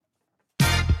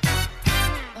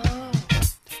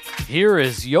Here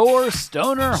is your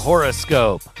Stoner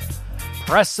Horoscope.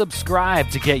 Press subscribe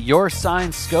to get your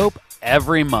sign scope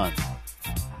every month.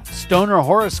 Stoner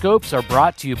Horoscopes are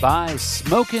brought to you by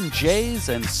Smokin' Jays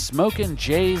and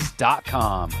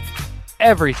SmokinJays.com.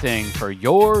 Everything for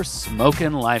your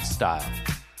smokin' lifestyle.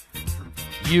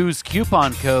 Use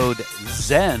coupon code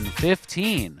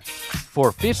ZEN15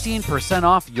 for 15%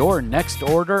 off your next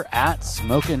order at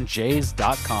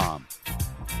SmokinJays.com.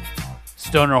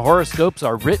 Stoner Horoscopes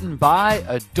are written by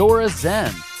Adora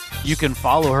Zen. You can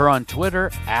follow her on Twitter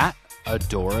at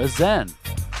Adora Zen.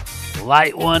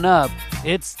 Light one up.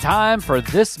 It's time for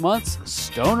this month's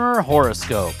Stoner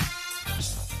Horoscope.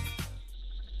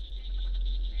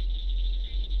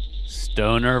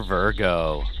 Stoner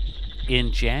Virgo.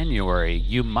 In January,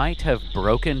 you might have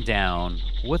broken down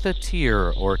with a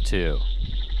tear or two,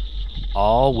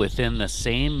 all within the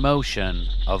same motion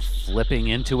of flipping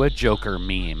into a Joker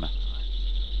meme.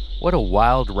 What a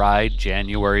wild ride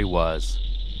January was.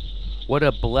 What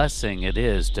a blessing it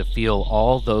is to feel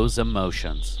all those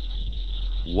emotions.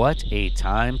 What a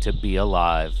time to be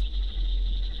alive.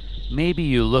 Maybe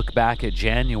you look back at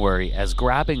January as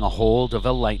grabbing a hold of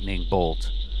a lightning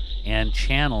bolt and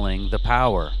channeling the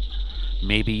power.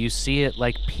 Maybe you see it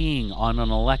like peeing on an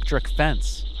electric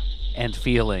fence and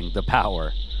feeling the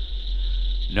power.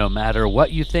 No matter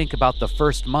what you think about the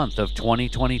first month of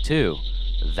 2022,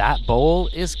 that bowl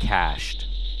is cashed.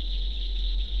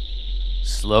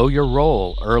 Slow your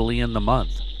roll early in the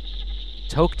month.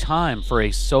 Take time for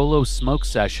a solo smoke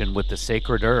session with the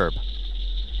sacred herb.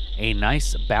 A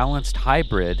nice balanced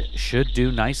hybrid should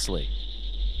do nicely.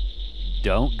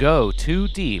 Don't go too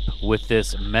deep with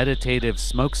this meditative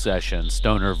smoke session,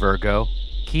 Stoner Virgo.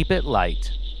 Keep it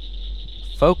light.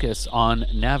 Focus on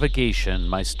navigation,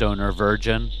 my Stoner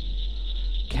Virgin.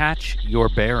 Catch your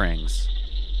bearings.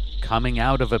 Coming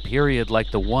out of a period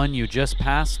like the one you just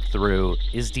passed through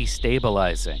is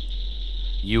destabilizing.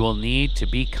 You will need to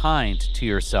be kind to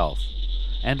yourself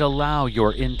and allow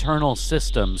your internal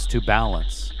systems to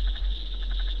balance.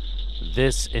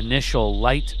 This initial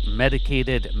light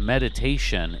medicated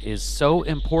meditation is so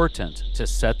important to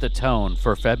set the tone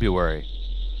for February.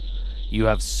 You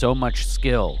have so much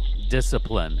skill,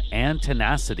 discipline, and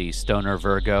tenacity, Stoner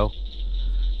Virgo.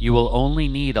 You will only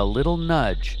need a little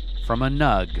nudge from a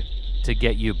nug to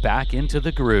get you back into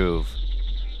the groove.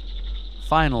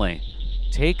 Finally,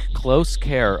 take close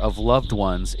care of loved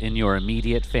ones in your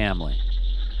immediate family.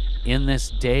 In this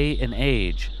day and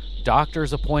age,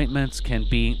 doctor's appointments can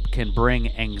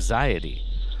bring anxiety,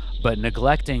 but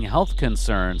neglecting health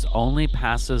concerns only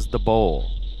passes the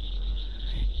bowl.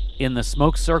 In the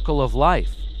smoke circle of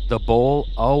life, the bowl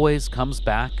always comes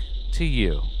back to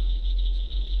you.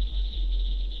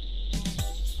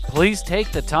 Please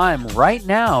take the time right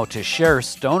now to share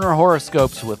Stoner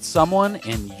Horoscopes with someone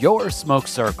in your smoke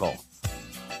circle.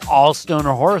 All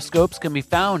Stoner Horoscopes can be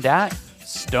found at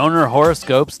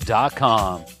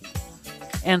StonerHoroscopes.com.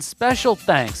 And special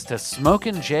thanks to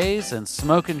Smokin' Jays and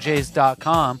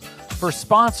SmokinJays.com for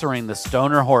sponsoring the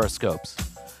Stoner Horoscopes.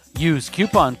 Use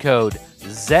coupon code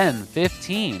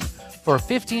ZEN15 for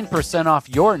 15% off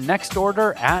your next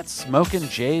order at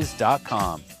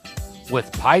SmokinJays.com. With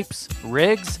pipes,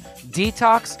 rigs,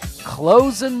 detox,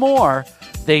 clothes, and more,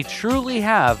 they truly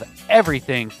have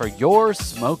everything for your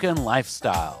smokin'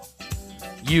 lifestyle.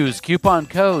 Use coupon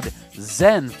code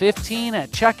ZEN15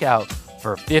 at checkout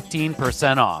for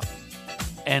 15% off.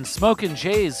 And Smokin'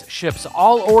 Jays ships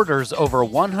all orders over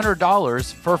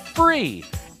 $100 for free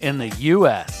in the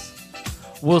U.S.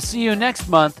 We'll see you next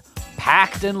month,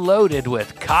 packed and loaded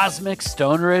with cosmic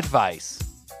stoner advice.